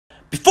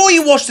Before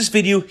you watch this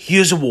video,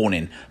 here's a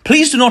warning.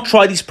 Please do not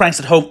try these pranks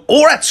at home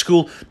or at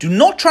school. Do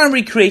not try and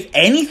recreate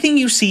anything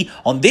you see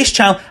on this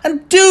channel,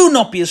 and do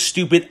not be as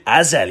stupid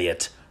as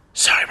Elliot.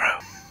 Sorry, bro.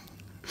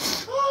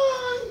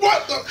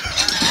 What the?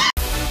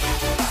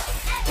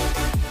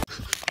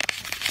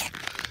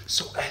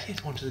 So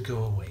Elliot wanted to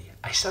go away.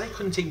 I said I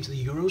couldn't take him to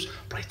the Euros,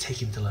 but I'd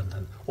take him to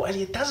London. What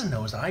Elliot doesn't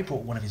know is that I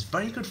brought one of his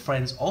very good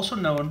friends, also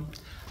known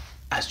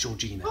as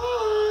Georgina.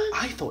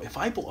 I thought if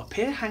I bought a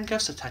pair of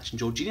handcuffs attaching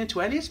Georgina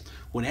to Elliot,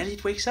 when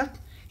Elliot wakes up,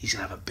 he's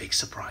gonna have a big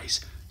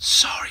surprise.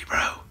 Sorry,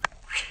 bro.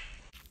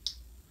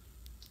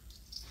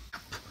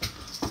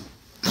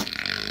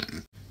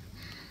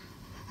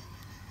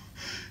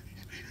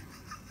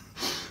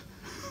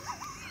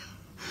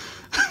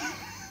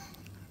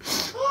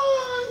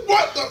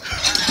 What the?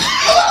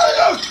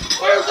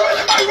 What are you doing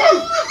in my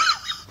room?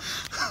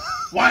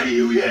 Why are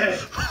you here?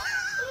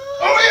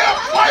 Oh yeah!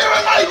 Why are you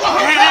in my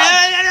hotel?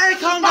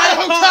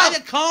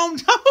 Calm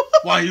down.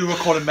 Why are you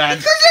recording, man?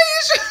 Because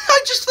I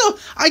just thought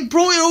I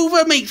brought it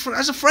over, mate,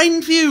 as a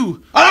friend for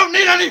you. I don't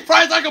need any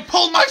friends. I can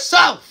pull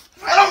myself.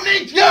 I don't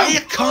need you. Hey,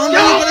 calm Get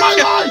down. off my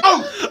life.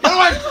 Oh, get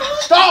away.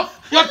 Stop.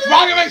 You're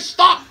dragging me.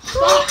 Stop.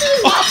 Stop.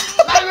 Stop.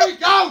 Let me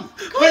go.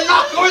 We're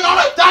not going on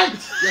a date.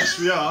 Yes,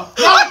 we are.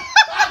 No.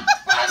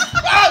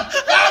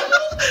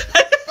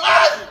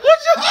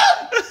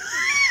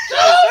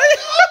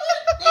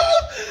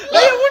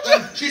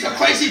 She's a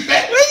crazy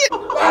bitch!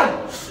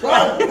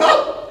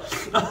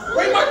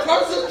 Bring my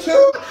clothes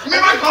too! Give me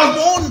my clothes!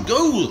 Come on,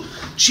 go!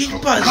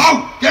 Jeepers!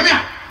 Go! Get me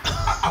out!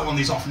 I want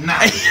these off now!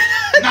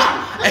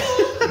 Now!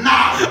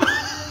 Now!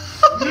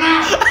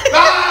 Now!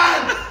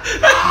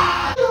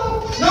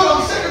 No,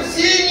 I'm sick of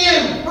seeing you!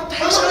 What the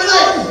hell's going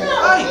on?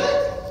 Hey!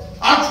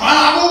 I'm trying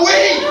to have a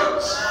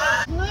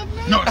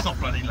wee! No, it's not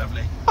bloody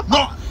lovely.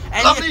 Not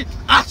lovely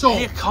at all!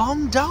 Hey,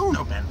 calm down!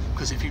 No, Ben.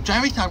 Because if you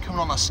every time coming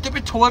on a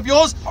stupid tour of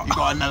yours, you've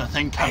got another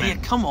thing coming. Hey,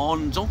 come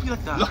on, don't be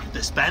like that. Look at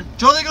this, Ben. Do you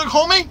know what they're going to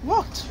call me?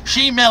 What?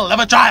 She-Mill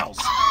Liver Giles.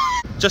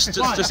 Just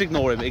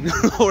ignore him.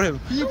 Ignore him.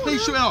 Can you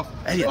please shoot it off?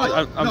 Elliot,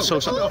 right. I'm so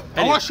sorry.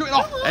 I want to shoot it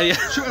off. Elliot.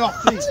 Shoot it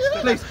off, please.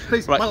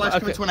 Please. Right, my life's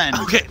coming to an end.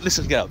 Okay,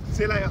 listen, get up.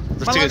 See you later.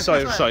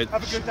 Sorry.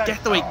 Have a good day.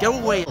 Get away, go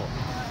away.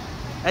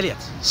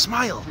 Elliot,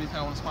 smile. Do you think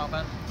I want to smile,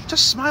 Ben?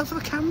 Just smile for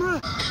the camera.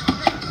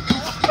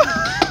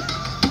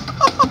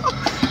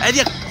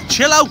 Elliot,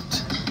 chill out.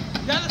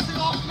 Get this thing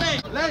off me!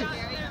 Leave!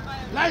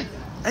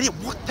 Elliot,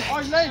 what the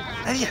heck? Leave!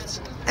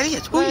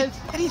 Elliot,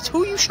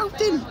 who are you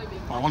shouting?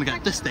 I want to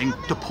get this thing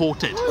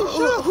deported.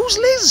 Who's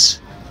Liz?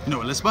 You know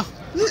Elizabeth?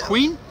 The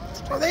Queen?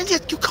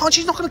 Elliot, you can't,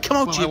 she's not going to come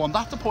out Well, to you. I want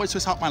that deported so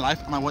it's helped my life,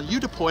 and I want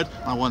you deported,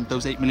 and I want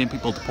those 8 million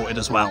people deported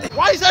as well.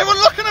 Why is everyone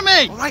looking at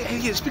me? Alright,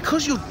 Elliot, it's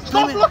because you're...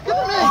 Stop looking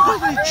at me!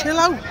 Hey, chill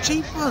out,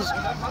 jeepers.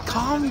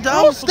 Calm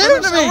down. You're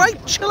staring at me!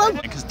 Alright, chill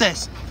out. Because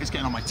this is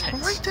getting on my tits.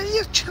 Alright,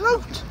 Elliot, chill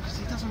out.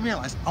 He doesn't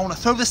realise I want to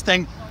throw this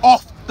thing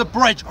off the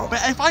bridge.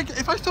 But if I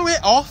throw it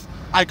off,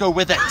 I go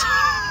with it.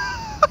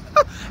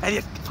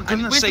 Elliot, for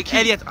goodness sake,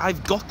 Elliot,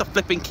 I've got the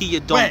flipping key, you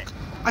donk. Where?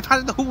 I've had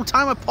it the whole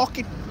time in my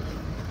pocket.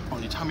 Oh,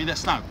 you tell me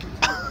this now?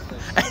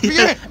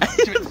 Elliot,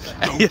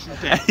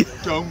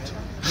 Don't.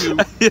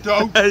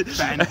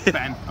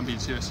 Ben, I'm being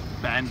serious.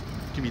 Ben,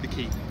 give me the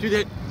key. Do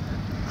that.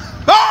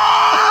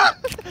 Ah!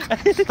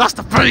 That's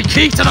the bloody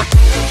key to the...